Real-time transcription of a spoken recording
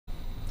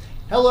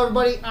Hello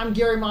everybody, I'm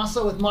Gary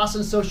Massa with Massa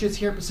Associates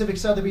here at Pacific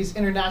Sotheby's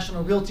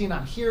International Realty, and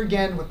I'm here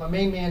again with my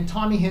main man,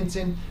 Tommy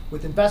Hinson,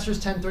 with Investors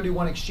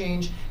 1031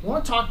 Exchange. I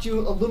want to talk to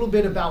you a little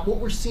bit about what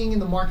we're seeing in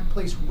the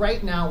marketplace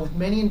right now with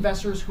many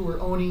investors who are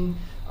owning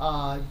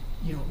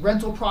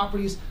rental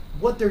properties,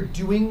 what they're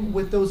doing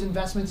with those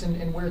investments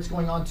and where it's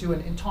going on to.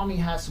 And Tommy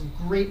has some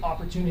great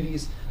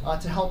opportunities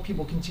to help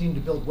people continue to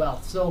build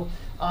wealth. So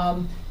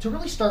to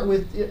really start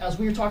with, as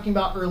we were talking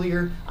about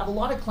earlier, I have a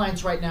lot of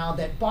clients right now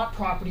that bought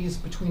properties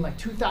between like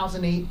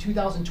 2008,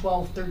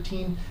 2012,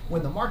 13,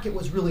 when the market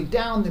was really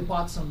down. They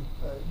bought some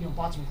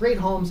great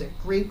homes at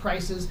great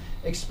prices,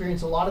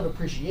 experienced a lot of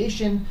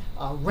appreciation.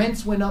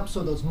 Rents went up,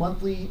 so those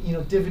monthly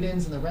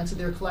dividends and the rents that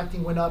they're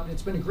collecting went up, and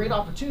it's been a great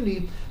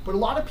opportunity. But a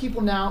lot of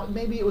people now,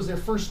 maybe it was their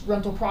first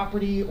rental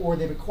property or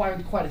they've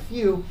acquired quite a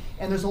few,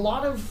 and there's a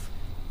lot of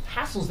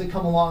hassles that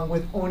come along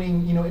with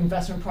owning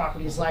investment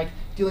properties, like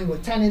dealing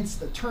with tenants,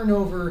 the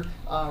turnover,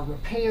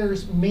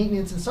 repairs,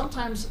 maintenance, and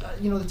sometimes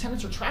the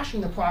tenants are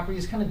trashing the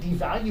properties, kind of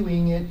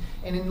devaluing it,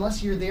 and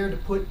unless you're there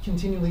to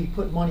continually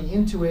put money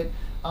into it,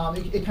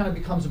 it kind of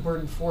becomes a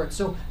burden for it.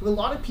 So we have a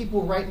lot of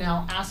people right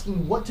now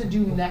asking what to do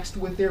next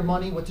with their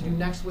money, what to do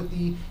next with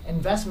the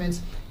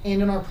investments.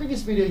 And in our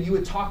previous video, you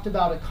had talked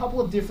about a couple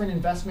of different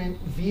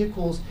investment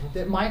vehicles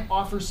that might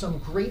offer some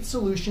great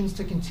solutions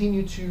to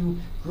continue to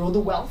grow the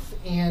wealth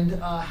and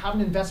have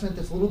an investment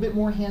that's a little bit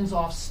more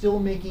hands-off, still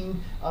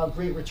making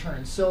great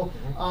returns. So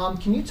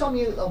can you tell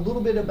me a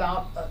little bit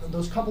about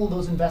those couple of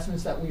those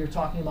investments that we were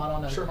talking about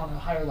on a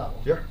higher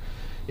level? Sure.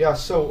 Yeah,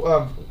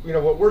 so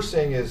what we're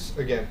seeing is,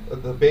 again,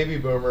 the baby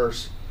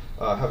boomers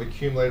have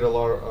accumulated a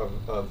lot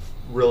of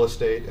real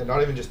estate, and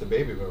not even just the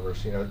baby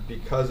boomers,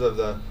 because of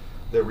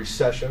the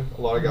recession.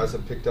 A lot of guys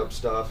have picked up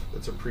stuff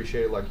that's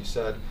appreciated, like you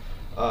said,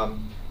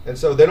 and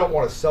so they don't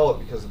want to sell it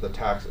because of the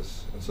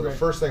taxes. And so the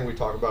first thing we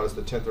talk about is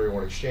the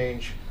 1031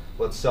 exchange.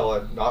 Let's sell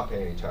it, not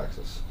pay any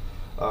taxes.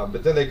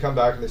 But then they come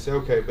back and they say,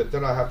 okay, but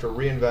then I have to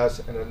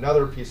reinvest in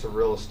another piece of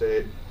real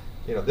estate.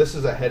 This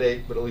is a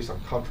headache, but at least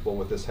I'm comfortable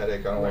with this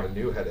headache. I don't want a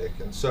new headache.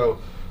 And so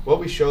what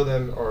we show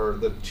them are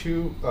the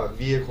two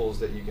vehicles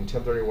that you can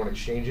 1031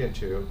 exchange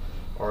into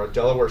are a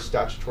Delaware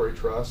statutory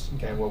trust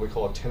and what we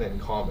call a tenant in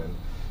common.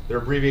 They're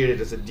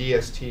abbreviated as a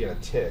DST and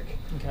a TIC.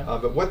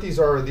 But what these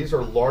are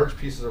large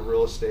pieces of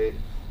real estate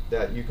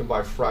that you can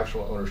buy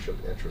fractional ownership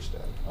interest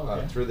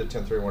in through the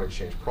 1031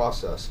 exchange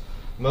process.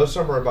 Most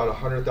of them are about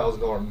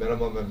 $100,000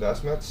 minimum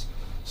investments.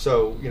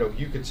 So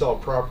you could sell a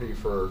property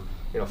for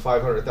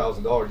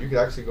 $500,000, you could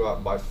actually go out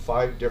and buy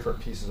 5 different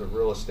pieces of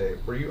real estate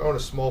where you own a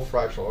small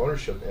fractional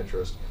ownership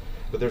interest,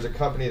 but there's a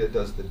company that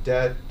does the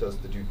debt, does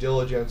the due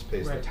diligence,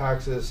 pays the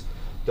taxes,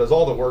 does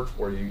all the work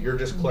for you. You're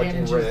just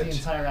collecting rent.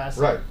 Manages the entire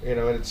asset. Right, and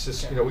it's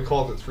just, we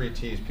call it the 3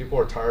 T's. People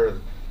are tired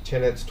of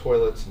tenants,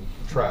 toilets, and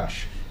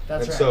trash.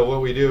 So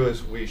what we do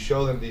is we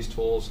show them these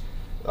tools.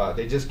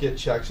 They just get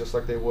checks just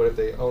like they would if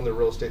they own the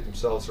real estate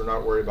themselves. They're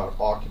not worried about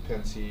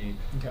occupancy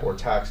or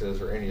taxes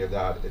or any of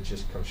that. It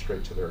just comes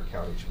straight to their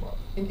account each month.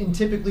 And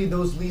typically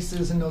those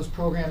leases and those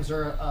programs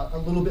are a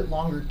little bit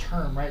longer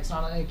term, right? It's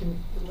not like a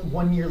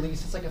 1-year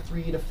lease. It's like a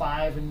 3 to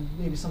 5 and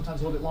maybe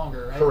sometimes a little bit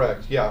longer, right?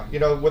 Correct, yeah.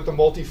 With the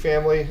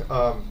multifamily,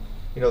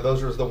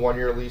 those are the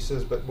 1-year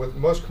leases. But with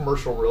most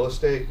commercial real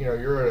estate,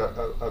 you're at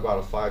about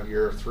a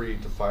 5-year, 3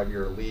 to 5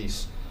 year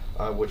lease,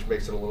 which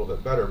makes it a little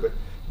bit better. But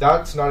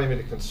that's not even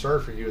a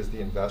concern for you as the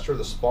investor.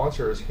 The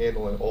sponsor is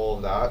handling all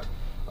of that.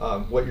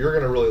 What you're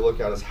going to really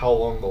look at is how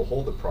long they'll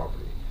hold the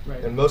property.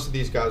 And most of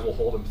these guys will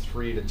hold them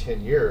 3 to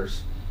 10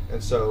 years.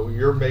 And so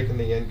you're making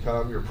the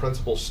income, your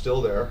principal's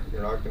still there.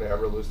 You're not going to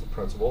ever lose the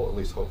principal, at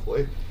least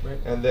hopefully.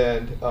 And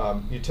then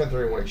you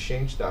 1031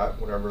 exchange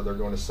that whenever they're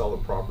going to sell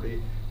the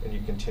property, and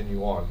you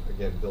continue on,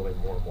 again, building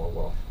more and more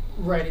wealth.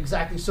 Right,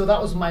 exactly. So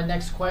that was my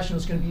next question,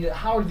 was going to be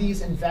how do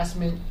these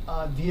investment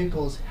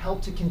vehicles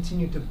help to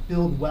continue to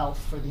build wealth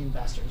for the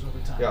investors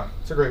over time? Yeah,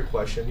 it's a great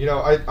question.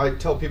 I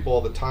tell people all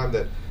the time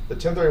that the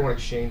 1031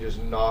 exchange is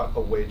not a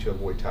way to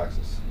avoid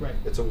taxes.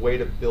 It's a way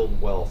to build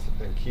wealth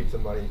and keep the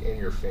money in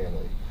your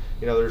family.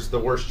 There's the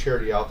worst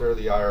charity out there,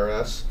 the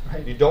IRS.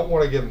 You don't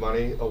want to give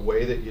money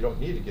away that you don't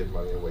need to give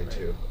money away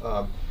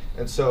to.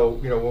 And so,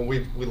 when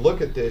we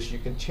look at this, you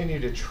continue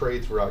to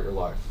trade throughout your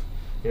life.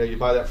 You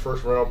buy that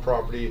first rental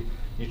property,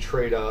 you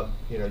trade up,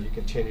 you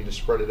continue to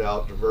spread it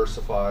out,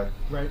 diversify.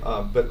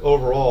 But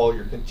overall,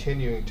 you're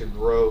continuing to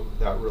grow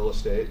that real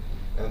estate.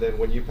 And then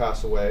when you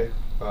pass away,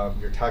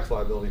 your tax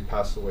liability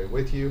passes away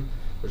with you.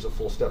 There's a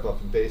full step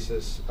up in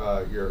basis.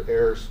 Your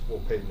heirs will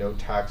pay no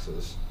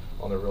taxes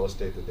on the real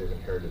estate that they've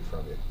inherited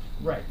from you.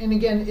 Right. And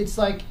again, it's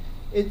like,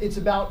 it's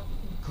about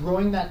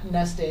growing that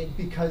nest egg,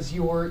 because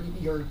you're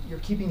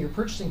keeping your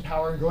purchasing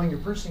power and growing your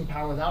purchasing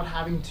power without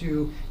having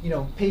to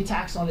pay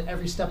tax on it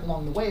every step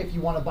along the way if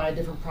you want to buy a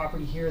different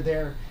property here or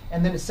there.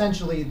 And then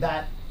essentially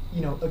that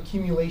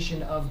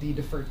accumulation of the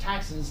deferred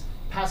taxes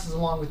passes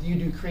along with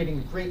you creating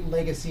a great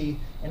legacy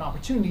and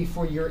opportunity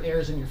for your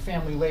heirs and your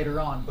family later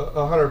on.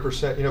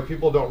 100%.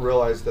 People don't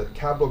realize that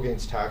capital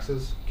gains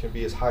taxes can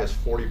be as high as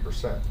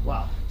 40%.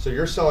 Wow. So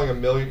you're selling $1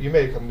 million, you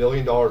make $1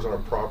 million on a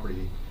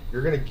property,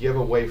 you're going to give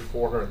away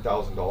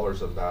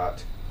 $400,000 of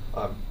that,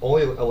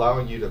 only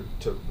allowing you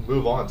to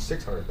move on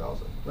 $600,000.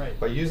 Right.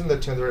 By using the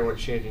 1031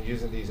 exchange and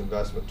using these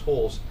investment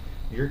tools,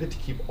 you get to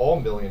keep all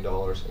 $1 million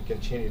and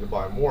continue to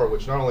buy more,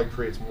 which not only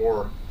creates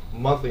more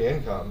monthly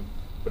income,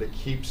 but it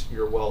keeps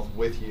your wealth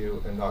with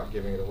you and not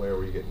giving it away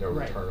where you get no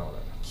return on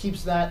it.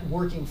 Keeps that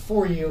working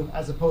for you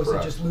as opposed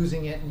Correct. to just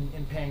losing it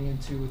and paying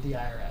into the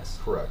IRS.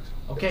 Correct.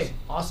 Okay, Yes.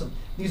 awesome.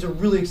 These are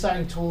really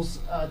exciting tools,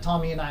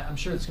 Tommy, and I'm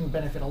sure it's going to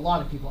benefit a lot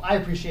of people. I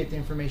appreciate the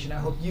information. I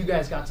hope you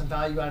guys got some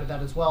value out of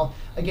that as well.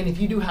 Again, if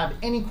you do have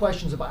any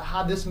questions about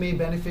how this may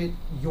benefit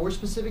your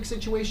specific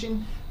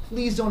situation,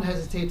 please don't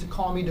hesitate to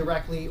call me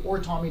directly or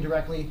Tommy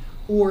directly,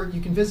 or you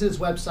can visit his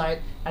website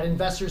at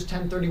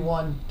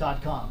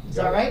investors1031.com. Is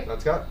that right?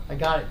 That's got it. I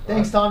got it.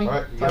 Thanks, Tommy. All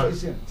right. Talk to you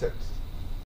soon. Tips.